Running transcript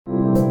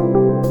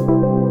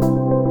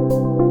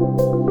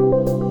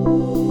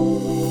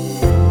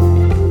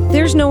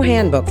There's no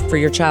handbook for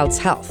your child's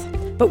health,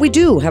 but we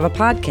do have a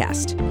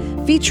podcast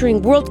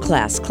featuring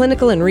world-class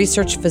clinical and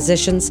research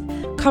physicians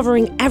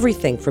covering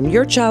everything from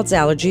your child's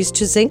allergies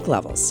to zinc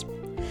levels.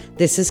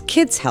 This is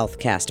Kids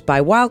Healthcast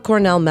by Weill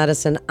Cornell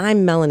Medicine.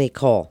 I'm Melanie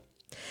Cole.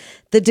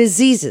 The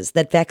diseases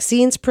that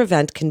vaccines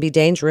prevent can be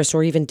dangerous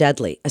or even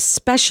deadly,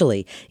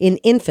 especially in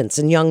infants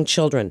and young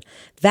children.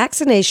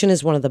 Vaccination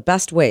is one of the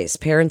best ways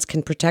parents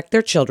can protect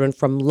their children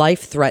from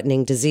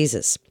life-threatening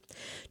diseases.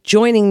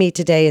 Joining me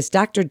today is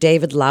Dr.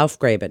 David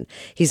Laufgraben.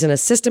 He's an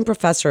assistant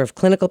professor of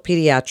clinical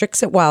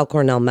pediatrics at Weill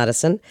Cornell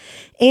Medicine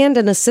and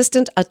an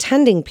assistant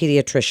attending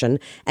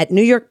pediatrician at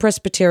New York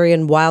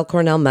Presbyterian Weill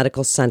Cornell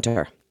Medical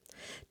Center.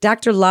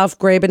 Dr.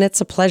 Laufgraben, it's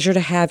a pleasure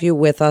to have you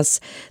with us.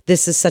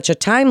 This is such a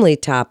timely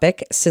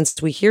topic since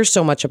we hear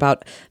so much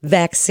about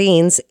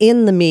vaccines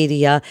in the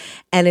media,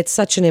 and it's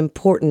such an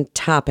important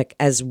topic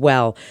as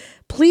well.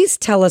 Please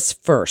tell us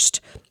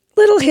first,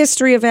 little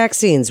history of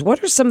vaccines.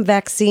 What are some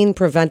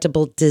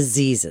vaccine-preventable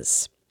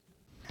diseases?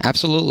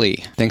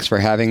 Absolutely. Thanks for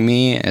having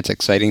me. It's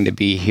exciting to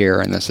be here,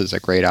 and this is a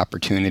great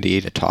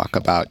opportunity to talk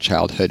about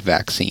childhood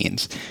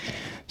vaccines.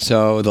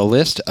 So the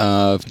list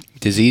of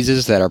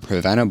diseases that are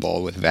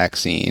preventable with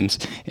vaccines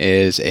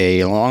is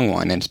a long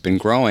one, and it's been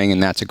growing,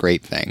 and that's a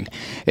great thing.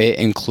 It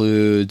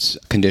includes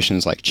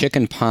conditions like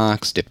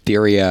chickenpox,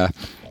 diphtheria,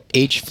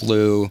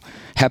 H-flu,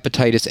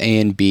 hepatitis A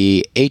and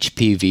B,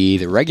 HPV,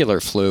 the regular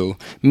flu,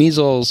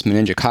 measles,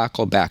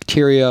 meningococcal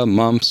bacteria,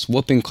 mumps,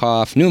 whooping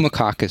cough,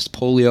 pneumococcus,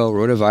 polio,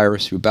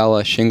 rotavirus,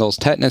 rubella, shingles,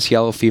 tetanus,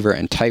 yellow fever,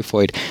 and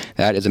typhoid.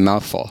 That is a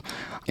mouthful.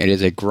 It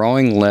is a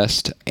growing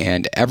list,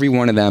 and every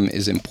one of them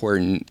is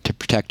important to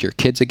protect your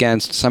kids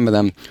against. Some of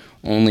them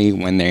only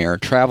when they are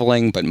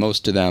traveling, but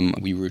most of them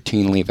we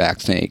routinely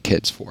vaccinate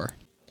kids for.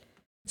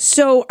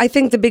 So I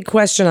think the big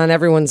question on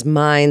everyone's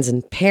minds,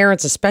 and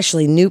parents,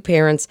 especially new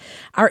parents,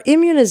 are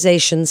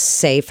immunizations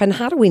safe, and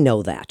how do we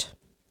know that?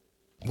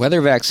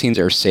 Whether vaccines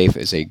are safe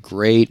is a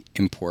great,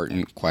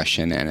 important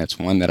question, and it's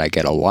one that I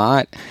get a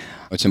lot.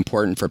 It's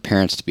important for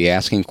parents to be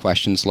asking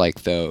questions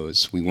like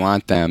those. We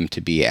want them to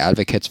be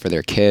advocates for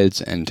their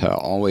kids and to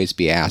always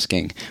be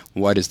asking,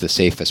 what is the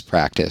safest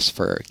practice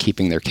for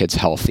keeping their kids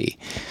healthy?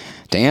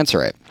 To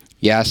answer it,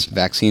 yes,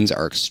 vaccines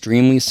are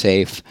extremely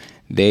safe.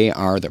 They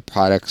are the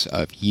products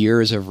of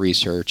years of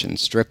research and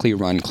strictly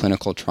run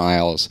clinical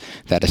trials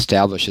that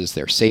establishes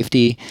their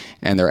safety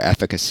and their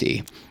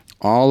efficacy.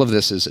 All of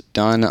this is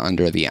done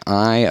under the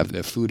eye of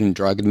the Food and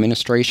Drug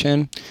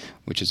Administration,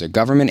 which is a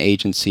government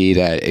agency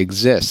that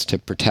exists to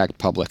protect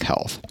public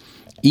health.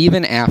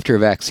 Even after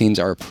vaccines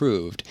are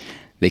approved,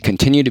 they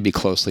continue to be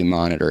closely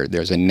monitored.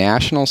 There's a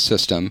national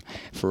system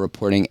for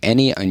reporting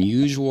any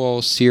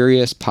unusual,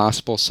 serious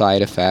possible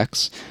side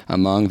effects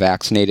among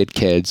vaccinated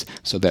kids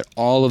so that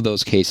all of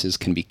those cases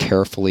can be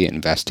carefully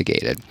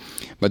investigated.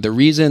 But the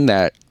reason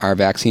that our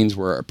vaccines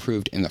were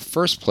approved in the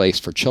first place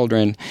for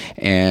children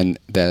and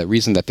the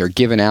reason that they're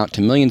given out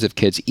to millions of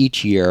kids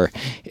each year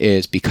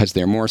is because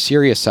their more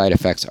serious side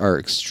effects are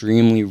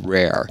extremely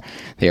rare.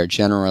 They are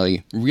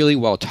generally really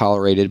well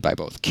tolerated by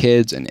both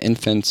kids and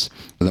infants.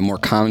 The more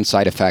common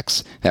side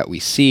effects that we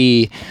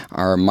see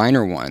are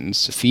minor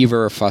ones: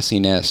 fever,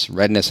 fussiness,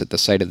 redness at the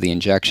site of the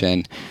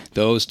injection.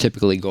 Those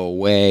typically go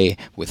away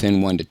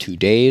within 1 to 2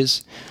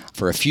 days.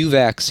 For a few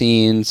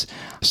vaccines,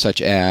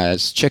 such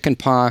as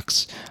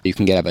chickenpox, you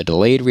can have a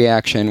delayed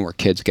reaction where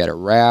kids get a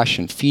rash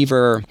and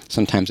fever,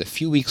 sometimes a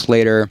few weeks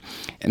later,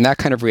 and that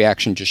kind of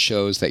reaction just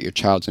shows that your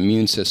child's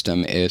immune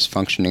system is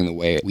functioning the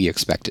way we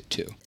expect it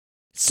to.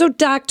 So,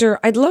 Doctor,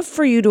 I'd love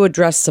for you to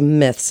address some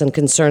myths and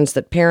concerns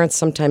that parents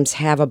sometimes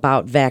have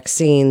about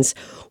vaccines.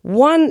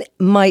 One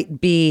might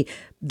be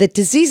that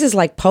diseases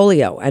like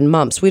polio and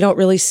mumps, we don't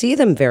really see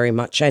them very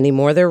much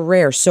anymore. They're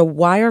rare. So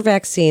why are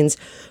vaccines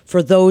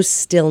for those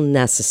still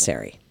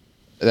necessary?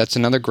 That's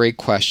another great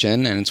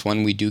question, and it's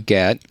one we do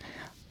get.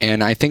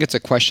 And I think it's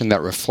a question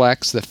that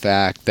reflects the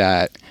fact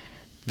that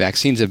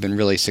vaccines have been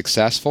really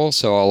successful.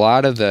 So a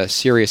lot of the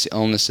serious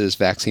illnesses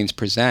vaccines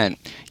present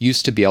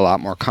used to be a lot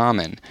more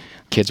common.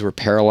 Kids were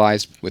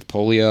paralyzed with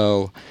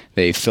polio.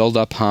 They filled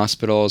up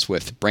hospitals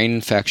with brain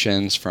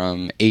infections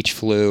from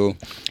H-flu,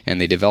 and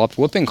they developed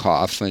whooping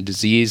cough, a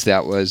disease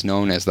that was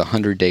known as the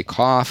 100-day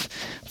cough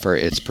for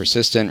its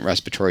persistent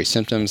respiratory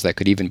symptoms that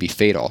could even be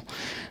fatal.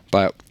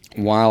 But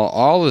while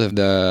all of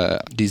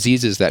the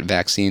diseases that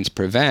vaccines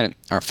prevent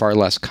are far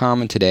less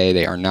common today,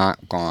 they are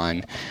not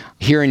gone.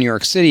 Here in New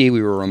York City,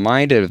 we were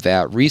reminded of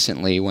that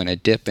recently when a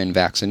dip in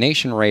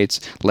vaccination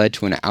rates led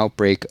to an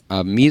outbreak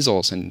of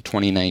measles in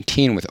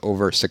 2019 with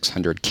over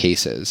 600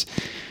 cases.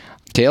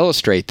 To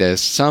illustrate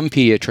this, some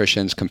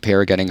pediatricians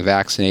compare getting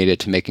vaccinated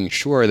to making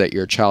sure that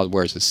your child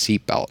wears a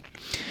seatbelt.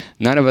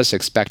 None of us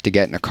expect to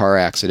get in a car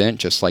accident,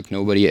 just like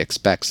nobody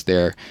expects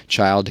their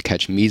child to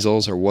catch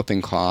measles or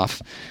whooping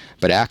cough.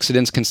 But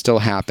accidents can still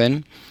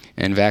happen,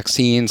 and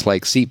vaccines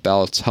like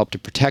seatbelts help to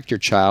protect your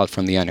child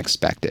from the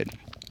unexpected.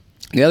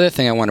 The other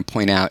thing I want to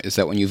point out is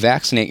that when you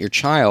vaccinate your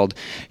child,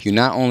 you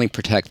not only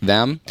protect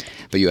them,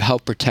 but you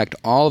help protect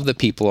all of the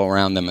people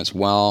around them as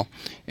well,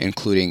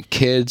 including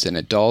kids and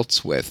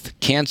adults with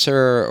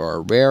cancer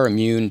or rare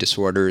immune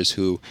disorders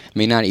who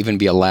may not even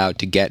be allowed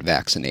to get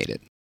vaccinated.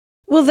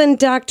 Well then,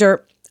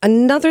 Doctor,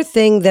 another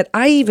thing that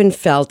I even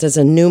felt as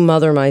a new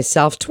mother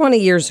myself 20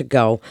 years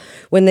ago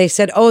when they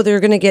said, oh, they're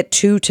going to get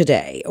 2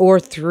 today or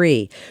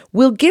 3.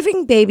 Will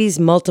giving babies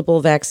multiple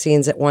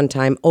vaccines at one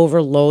time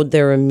overload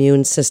their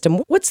immune system?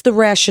 What's the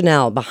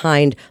rationale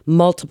behind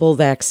multiple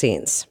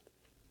vaccines?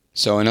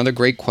 So another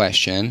great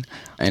question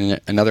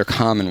and another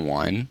common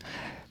one.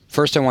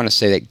 First, I want to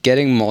say that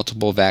getting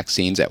multiple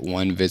vaccines at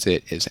one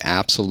visit is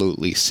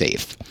absolutely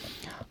safe.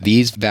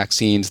 These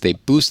vaccines, they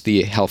boost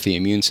the healthy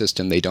immune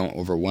system. They don't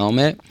overwhelm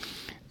it.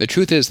 The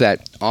truth is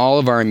that all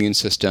of our immune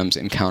systems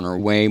encounter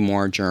way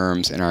more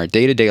germs in our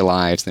day-to-day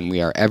lives than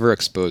we are ever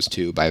exposed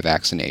to by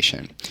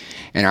vaccination.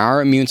 And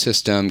our immune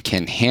system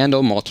can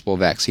handle multiple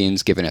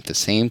vaccines given at the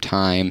same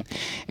time.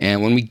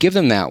 And when we give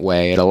them that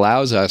way, it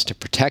allows us to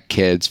protect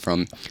kids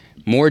from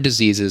more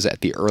diseases at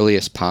the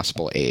earliest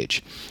possible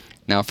age.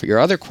 Now, for your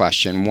other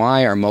question,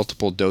 why are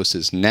multiple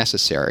doses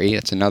necessary?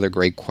 It's another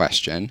great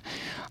question.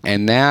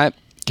 And that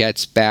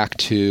gets back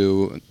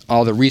to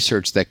all the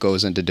research that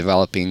goes into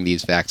developing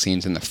these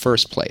vaccines in the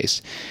first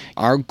place.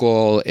 Our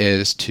goal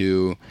is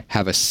to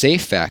have a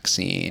safe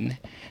vaccine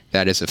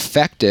that is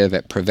effective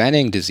at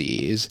preventing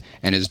disease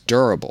and is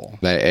durable,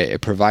 that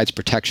it provides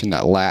protection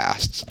that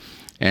lasts.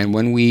 And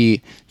when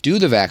we do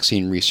the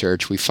vaccine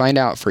research, we find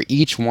out for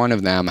each one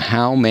of them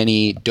how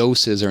many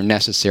doses are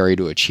necessary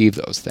to achieve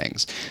those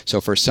things.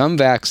 So for some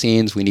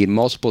vaccines, we need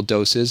multiple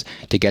doses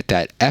to get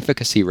that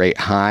efficacy rate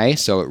high,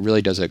 so it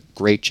really does a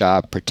great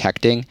job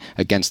protecting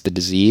against the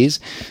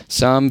disease.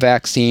 Some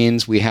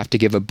vaccines, we have to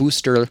give a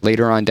booster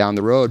later on down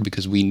the road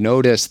because we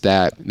notice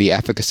that the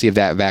efficacy of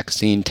that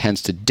vaccine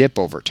tends to dip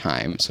over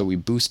time, so we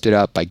boost it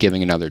up by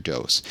giving another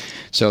dose.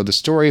 So the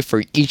story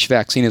for each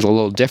vaccine is a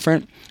little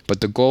different, but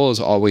the goal is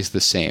always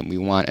the same. We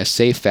want a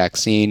safe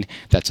vaccine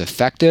that's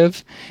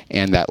effective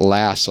and that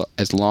lasts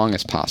as long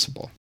as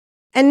possible.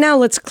 And now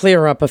let's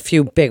clear up a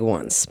few big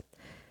ones.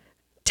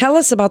 Tell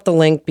us about the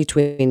link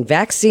between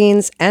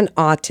vaccines and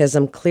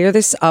autism. Clear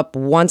this up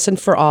once and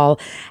for all.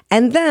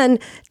 And then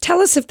tell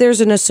us if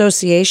there's an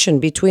association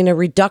between a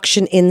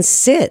reduction in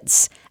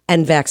SIDS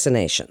and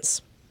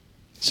vaccinations.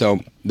 So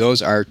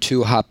those are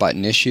 2 hot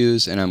button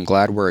issues, and I'm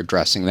glad we're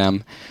addressing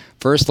them.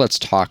 First, let's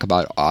talk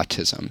about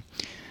autism.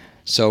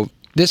 So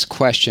this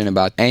question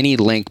about any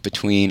link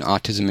between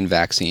autism and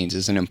vaccines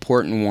is an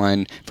important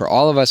one for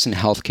all of us in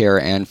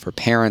healthcare and for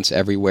parents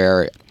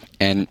everywhere,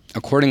 and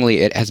accordingly,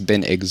 it has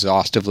been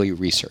exhaustively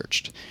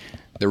researched.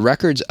 The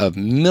records of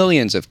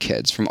millions of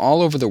kids from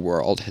all over the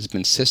world has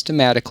been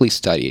systematically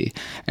studied,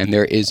 and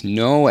there is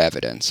no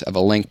evidence of a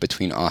link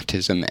between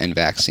autism and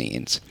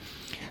vaccines.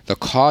 The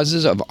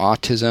causes of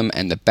autism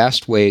and the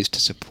best ways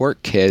to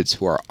support kids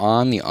who are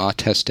on the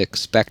autistic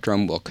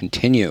spectrum will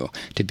continue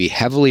to be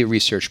heavily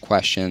researched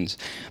questions,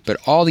 but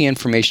all the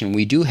information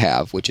we do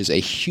have, which is a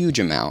huge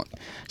amount,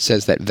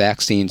 says that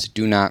vaccines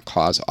do not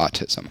cause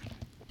autism.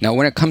 Now,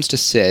 when it comes to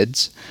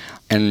SIDS,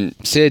 and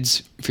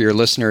SIDS, for your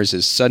listeners,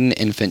 is sudden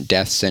infant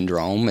death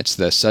syndrome. It's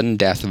the sudden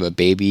death of a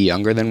baby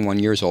younger than 1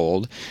 year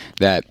old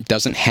that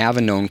doesn't have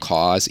a known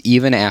cause,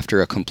 even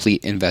after a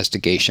complete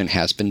investigation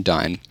has been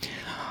done.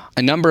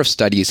 A number of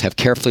studies have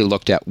carefully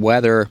looked at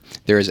whether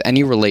there is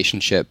any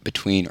relationship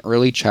between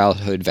early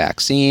childhood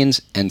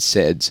vaccines and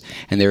SIDS,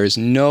 and there is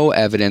no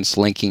evidence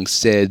linking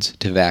SIDS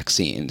to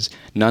vaccines,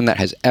 none that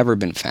has ever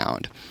been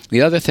found.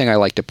 The other thing I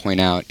like to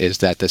point out is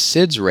that the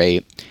SIDS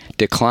rate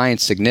declined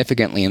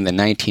significantly in the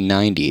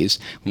 1990s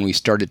when we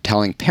started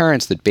telling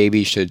parents that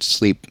babies should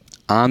sleep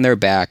on their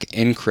back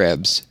in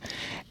cribs.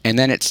 And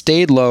then it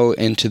stayed low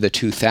into the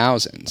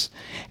 2000s.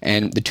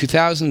 And the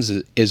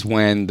 2000s is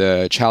when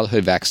the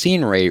childhood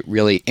vaccine rate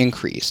really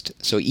increased.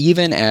 So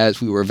even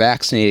as we were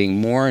vaccinating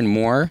more and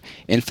more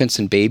infants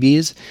and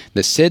babies,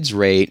 the SIDS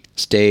rate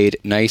stayed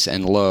nice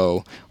and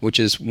low, which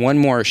is one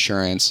more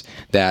assurance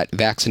that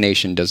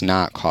vaccination does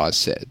not cause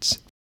SIDS.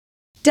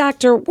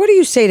 Doctor, what do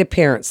you say to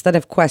parents that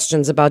have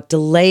questions about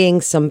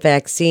delaying some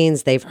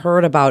vaccines? They've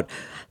heard about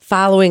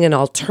following an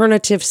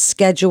alternative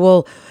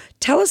schedule.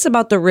 Tell us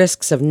about the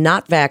risks of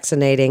not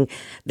vaccinating.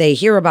 They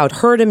hear about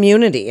herd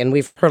immunity, and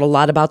we've heard a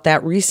lot about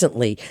that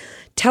recently.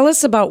 Tell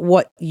us about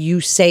what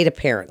you say to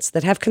parents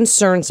that have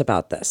concerns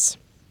about this.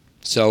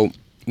 So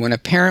when a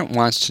parent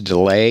wants to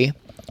delay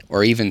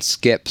or even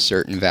skip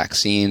certain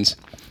vaccines,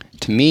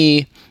 to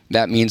me,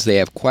 that means they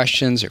have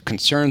questions or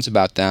concerns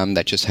about them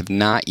that just have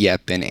not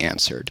yet been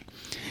answered.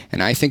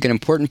 And I think an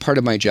important part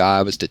of my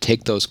job is to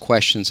take those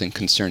questions and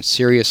concerns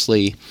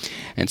seriously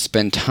and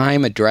spend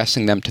time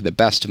addressing them to the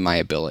best of my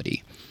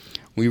ability.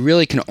 We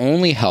really can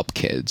only help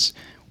kids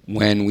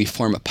when we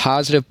form a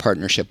positive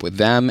partnership with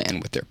them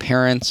and with their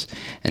parents,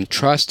 and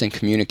trust and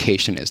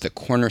communication is the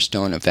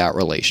cornerstone of that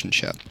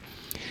relationship.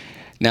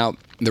 Now,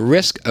 the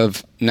risk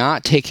of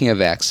not taking a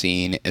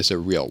vaccine is a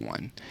real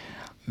one.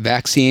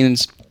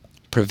 Vaccines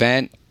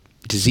prevent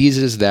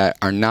diseases that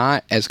are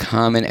not as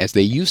common as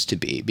they used to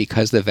be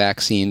because the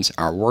vaccines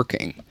are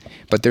working,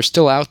 but they're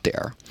still out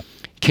there.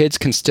 Kids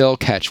can still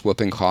catch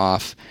whooping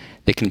cough.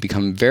 They can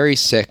become very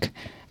sick,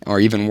 or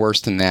even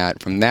worse than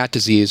that, from that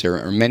disease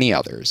or many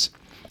others.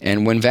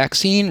 And when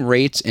vaccine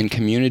rates in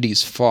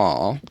communities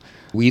fall,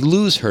 we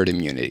lose herd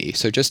immunity.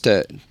 So just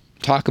to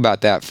talk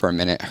about that for a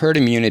minute, herd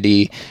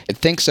immunity, it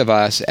thinks of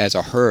us as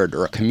a herd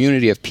or a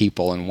community of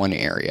people in one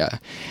area.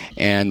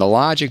 And the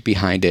logic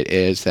behind it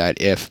is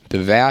that if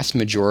the vast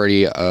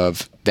majority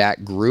of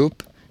that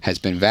group has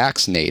been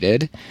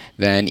vaccinated,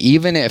 then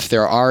even if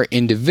there are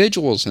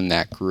individuals in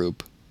that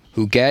group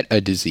who get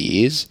a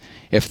disease,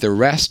 if the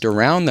rest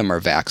around them are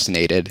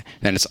vaccinated,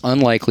 then it's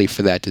unlikely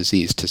for that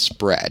disease to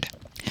spread.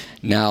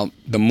 Now,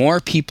 the more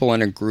people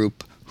in a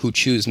group who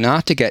choose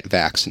not to get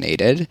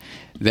vaccinated,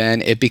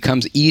 then it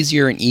becomes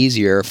easier and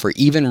easier for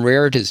even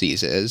rare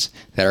diseases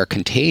that are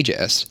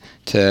contagious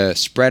to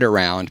spread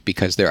around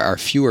because there are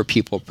fewer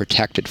people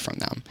protected from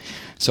them.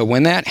 So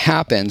when that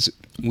happens,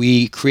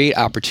 we create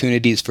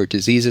opportunities for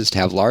diseases to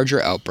have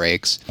larger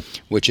outbreaks,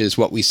 which is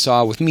what we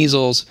saw with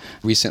measles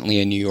recently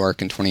in New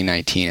York in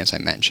 2019, as I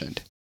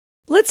mentioned.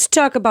 Let's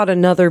talk about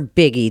another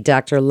biggie,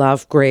 Dr.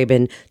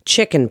 Laufgraben,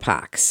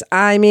 chickenpox.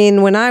 I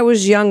mean, when I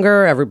was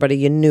younger, everybody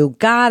you knew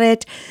got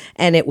it,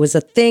 and it was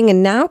a thing,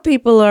 and now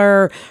people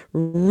are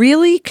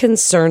really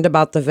concerned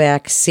about the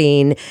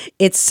vaccine.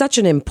 It's such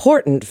an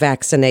important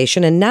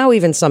vaccination, and now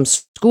even some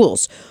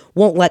schools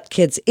won't let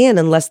kids in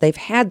unless they've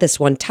had this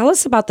one. Tell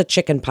us about the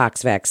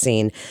chickenpox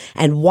vaccine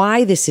and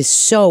why this is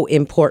so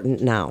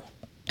important now.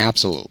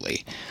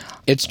 Absolutely.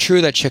 It's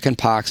true that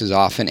chickenpox is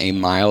often a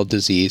mild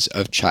disease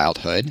of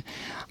childhood,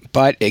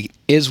 but it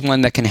is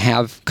one that can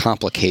have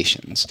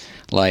complications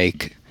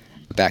like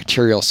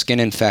bacterial skin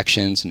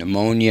infections,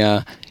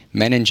 pneumonia,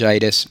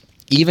 meningitis.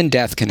 Even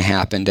death can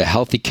happen to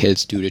healthy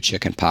kids due to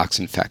chickenpox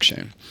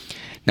infection.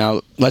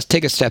 Now, let's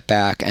take a step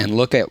back and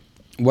look at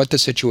what the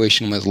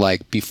situation was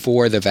like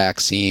before the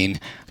vaccine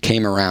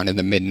came around in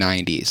the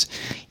mid-90s.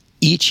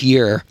 Each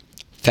year,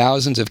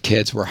 thousands of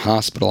kids were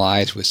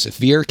hospitalized with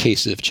severe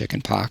cases of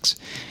chickenpox,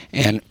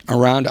 and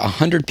around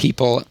 100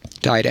 people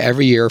died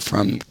every year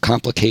from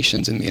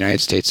complications in the United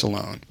States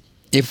alone.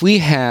 If we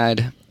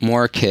had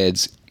more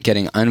kids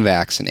getting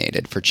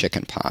unvaccinated for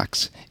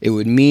chickenpox, it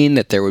would mean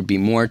that there would be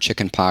more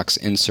chickenpox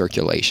in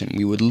circulation.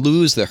 We would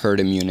lose the herd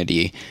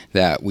immunity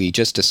that we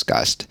just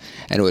discussed,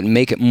 and it would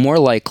make it more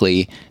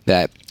likely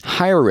that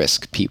higher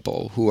risk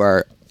people who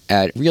are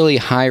at really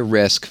high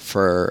risk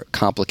for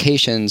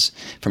complications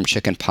from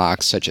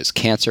chickenpox, such as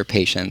cancer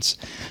patients,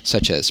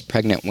 such as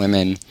pregnant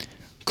women,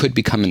 could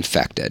become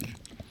infected.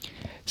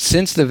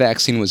 Since the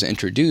vaccine was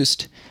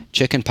introduced,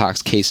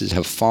 chickenpox cases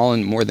have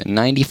fallen more than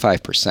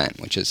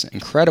 95%, which is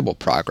incredible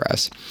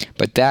progress,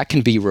 but that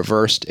can be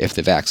reversed if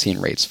the vaccine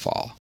rates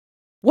fall.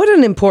 What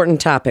an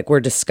important topic we're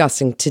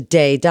discussing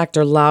today,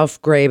 Dr.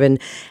 Laufgraben.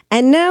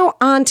 And now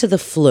on to the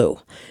flu,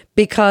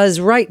 because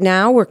right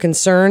now we're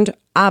concerned,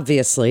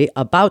 obviously,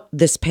 about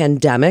this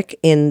pandemic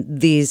in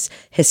these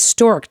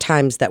historic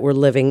times that we're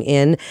living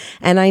in.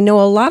 And I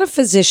know a lot of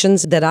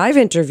physicians that I've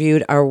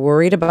interviewed are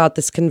worried about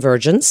this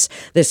convergence,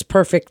 this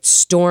perfect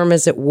storm,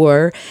 as it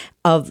were,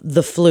 of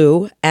the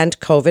flu and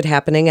COVID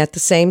happening at the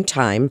same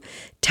time.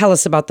 Tell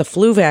us about the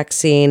flu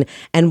vaccine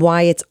and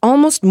why it's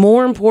almost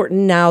more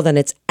important now than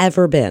it's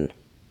ever been.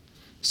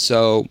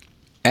 So,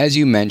 as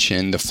you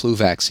mentioned, the flu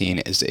vaccine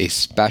is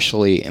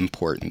especially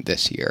important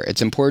this year.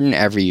 It's important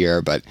every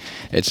year, but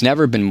it's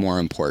never been more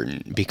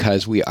important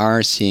because we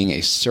are seeing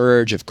a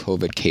surge of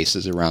COVID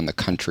cases around the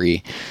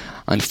country.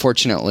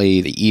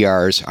 Unfortunately, the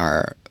ERs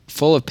are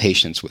full of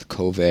patients with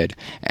COVID,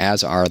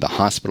 as are the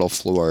hospital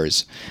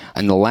floors.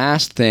 And the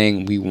last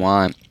thing we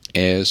want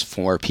is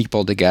for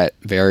people to get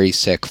very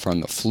sick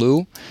from the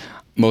flu.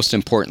 Most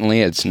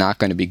importantly, it's not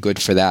going to be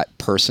good for that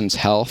person's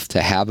health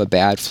to have a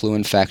bad flu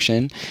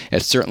infection.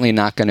 It's certainly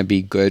not going to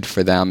be good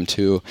for them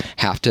to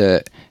have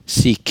to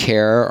seek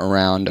care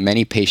around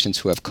many patients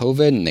who have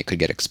COVID, and they could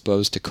get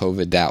exposed to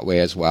COVID that way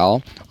as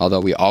well. Although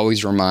we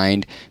always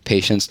remind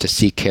patients to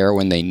seek care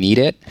when they need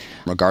it,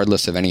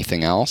 regardless of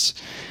anything else.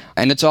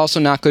 And it's also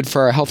not good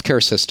for our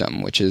healthcare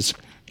system, which is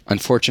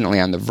unfortunately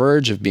on the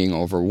verge of being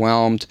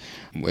overwhelmed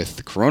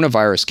with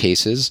coronavirus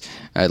cases,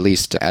 at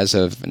least as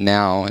of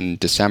now in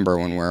December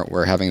when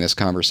we're having this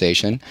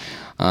conversation,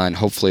 and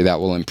hopefully that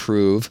will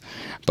improve.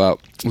 But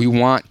we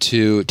want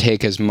to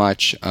take as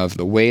much of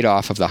the weight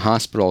off of the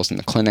hospitals and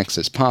the clinics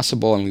as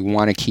possible, and we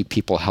want to keep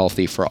people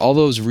healthy. For all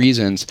those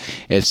reasons,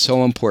 it's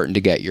so important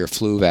to get your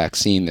flu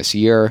vaccine this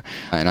year,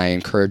 and I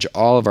encourage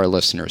all of our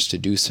listeners to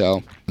do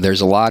so.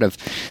 There's a lot of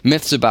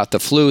myths about the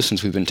flu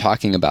since we've been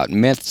talking about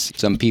myths.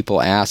 Some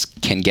people ask,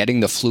 can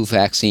getting the flu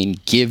vaccine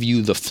give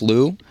you the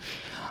flu?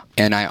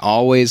 And I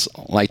always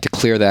like to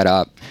clear that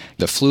up.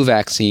 The flu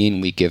vaccine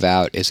we give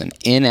out is an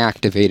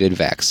inactivated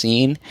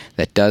vaccine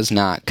that does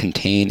not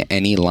contain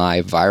any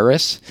live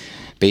virus.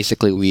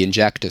 Basically, we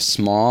inject a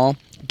small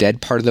dead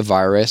part of the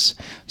virus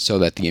so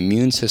that the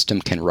immune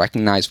system can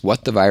recognize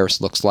what the virus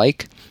looks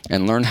like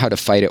and learn how to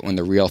fight it when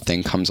the real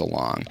thing comes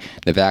along.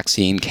 The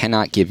vaccine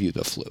cannot give you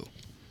the flu.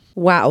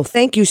 Wow,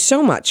 thank you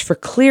so much for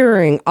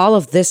clearing all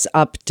of this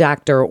up,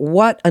 Doctor.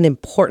 What an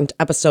important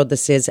episode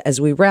this is as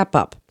we wrap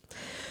up.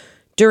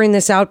 During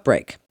this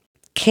outbreak,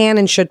 can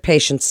and should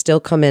patients still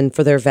come in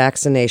for their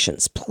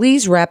vaccinations?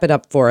 Please wrap it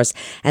up for us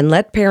and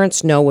let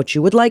parents know what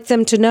you would like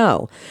them to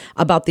know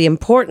about the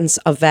importance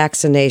of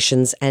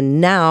vaccinations,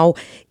 and now,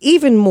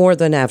 even more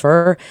than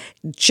ever,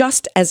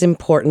 just as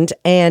important,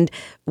 and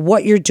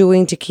what you're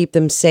doing to keep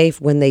them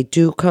safe when they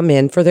do come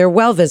in for their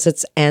well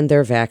visits and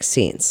their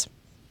vaccines.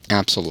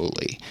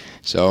 Absolutely.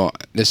 So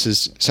this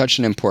is such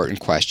an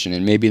important question,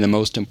 and maybe the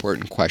most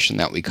important question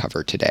that we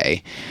cover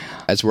today.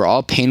 As we're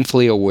all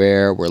painfully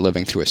aware, we're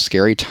living through a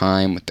scary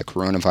time with the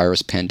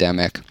coronavirus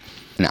pandemic,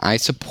 and I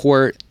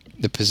support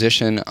the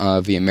position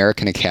of the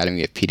American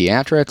Academy of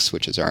Pediatrics,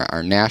 which is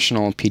our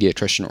national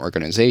pediatrician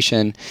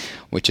organization,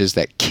 which is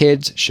that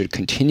kids should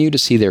continue to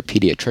see their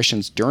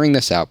pediatricians during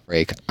this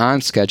outbreak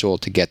on schedule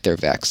to get their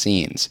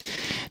vaccines.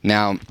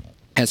 Now,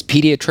 as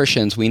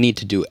pediatricians, we need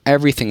to do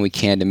everything we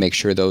can to make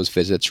sure those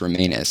visits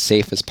remain as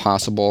safe as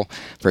possible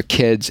for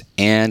kids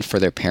and for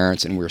their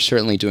parents, and we're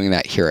certainly doing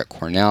that here at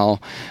Cornell.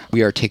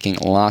 We are taking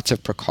lots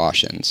of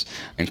precautions,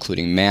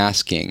 including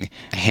masking,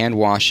 hand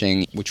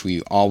washing, which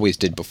we always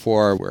did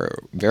before, we're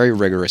very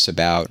rigorous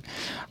about.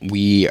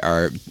 We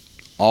are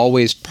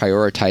always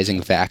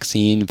prioritizing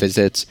vaccine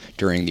visits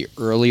during the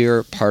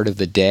earlier part of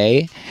the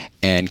day,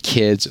 and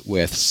kids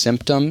with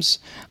symptoms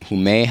who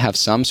may have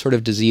some sort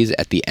of disease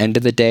at the end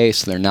of the day,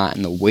 so they're not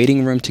in the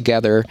waiting room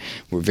together.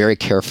 We're very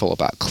careful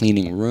about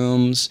cleaning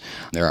rooms.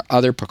 There are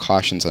other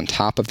precautions on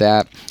top of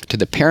that. To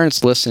the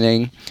parents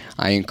listening,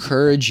 I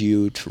encourage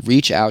you to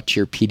reach out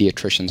to your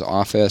pediatrician's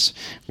office,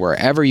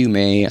 wherever you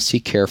may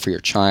seek care for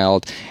your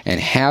child, and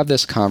have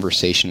this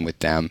conversation with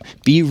them.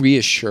 Be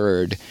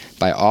reassured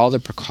by all the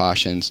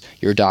precautions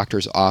your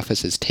doctor's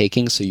office is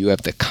taking, so you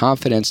have the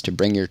confidence to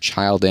bring your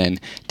child in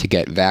to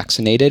get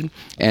vaccinated,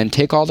 and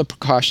take all the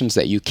precautions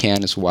that you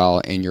can as well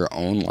in your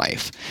own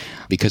life,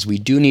 because we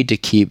do need to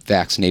keep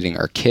vaccinating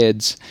our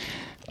kids.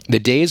 The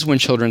days when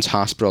children's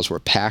hospitals were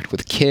packed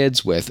with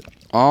kids with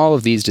all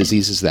of these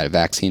diseases that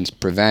vaccines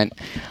prevent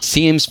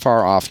seems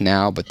far off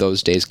now, but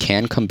those days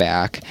can come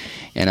back,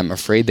 and I'm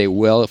afraid they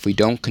will if we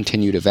don't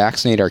continue to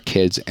vaccinate our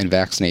kids and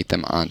vaccinate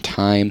them on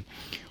time.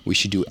 We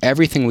should do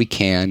everything we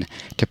can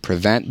to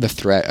prevent the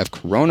threat of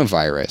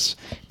coronavirus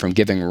from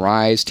giving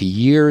rise to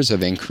years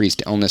of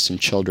increased illness in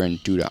children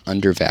due to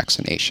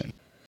under-vaccination.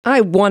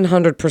 I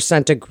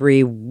 100%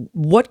 agree.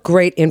 What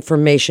great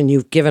information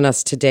you've given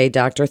us today,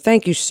 Doctor.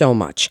 Thank you so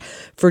much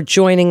for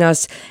joining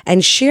us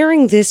and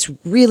sharing this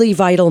really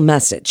vital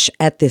message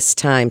at this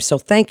time. So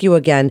thank you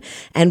again.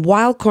 And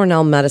while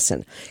Cornell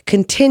Medicine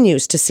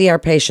continues to see our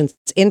patients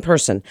in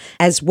person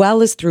as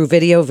well as through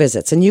video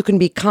visits, and you can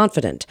be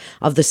confident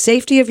of the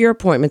safety of your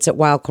appointments at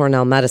Weill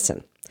Cornell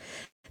Medicine.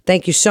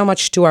 Thank you so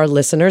much to our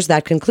listeners.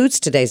 That concludes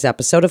today's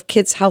episode of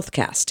Kids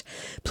Healthcast.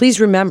 Please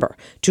remember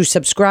to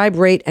subscribe,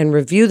 rate, and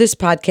review this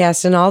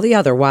podcast and all the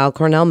other Weill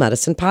Cornell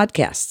Medicine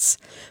podcasts.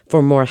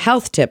 For more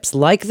health tips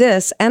like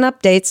this and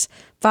updates,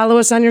 follow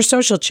us on your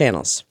social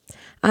channels.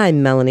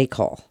 I'm Melanie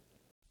Cole.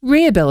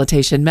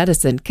 Rehabilitation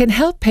medicine can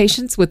help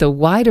patients with a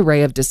wide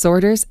array of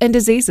disorders and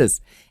diseases,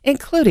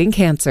 including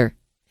cancer.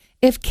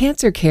 If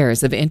cancer care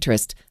is of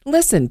interest,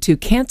 listen to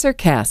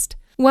CancerCast,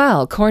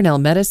 Weill Cornell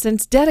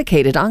Medicine's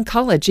dedicated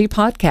oncology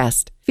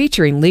podcast,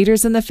 featuring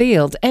leaders in the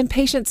field and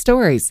patient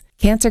stories.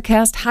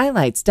 CancerCast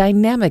highlights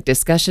dynamic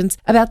discussions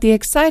about the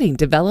exciting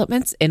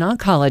developments in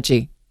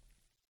oncology.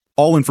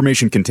 All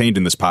information contained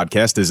in this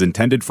podcast is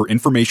intended for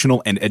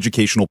informational and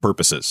educational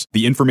purposes.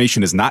 The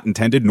information is not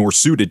intended nor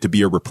suited to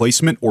be a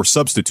replacement or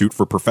substitute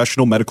for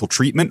professional medical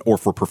treatment or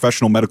for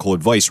professional medical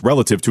advice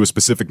relative to a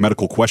specific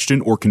medical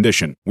question or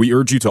condition. We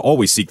urge you to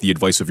always seek the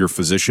advice of your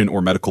physician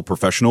or medical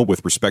professional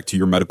with respect to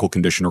your medical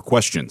condition or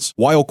questions.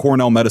 Weill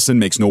Cornell Medicine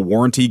makes no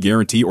warranty,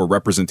 guarantee, or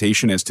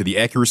representation as to the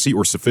accuracy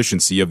or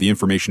sufficiency of the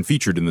information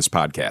featured in this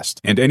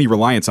podcast, and any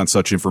reliance on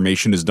such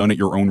information is done at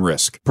your own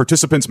risk.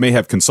 Participants may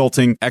have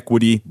consulting,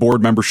 equity, board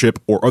membership,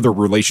 or other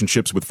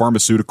relationships with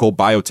pharmaceutical,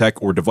 biotech,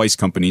 or device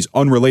companies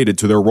unrelated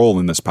to their role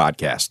in this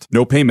podcast.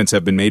 No payments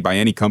have been made by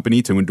any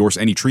company to endorse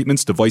any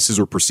treatments, devices,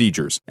 or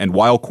procedures, and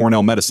Weill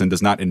Cornell Medicine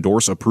does not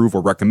endorse, approve,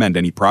 or recommend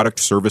any product,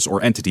 service,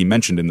 or entity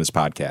mentioned in this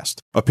podcast.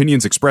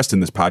 Opinions expressed in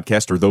this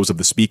podcast are those of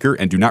the speaker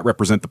and do not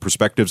represent the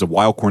perspectives of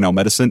Weill Cornell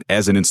Medicine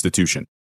as an institution.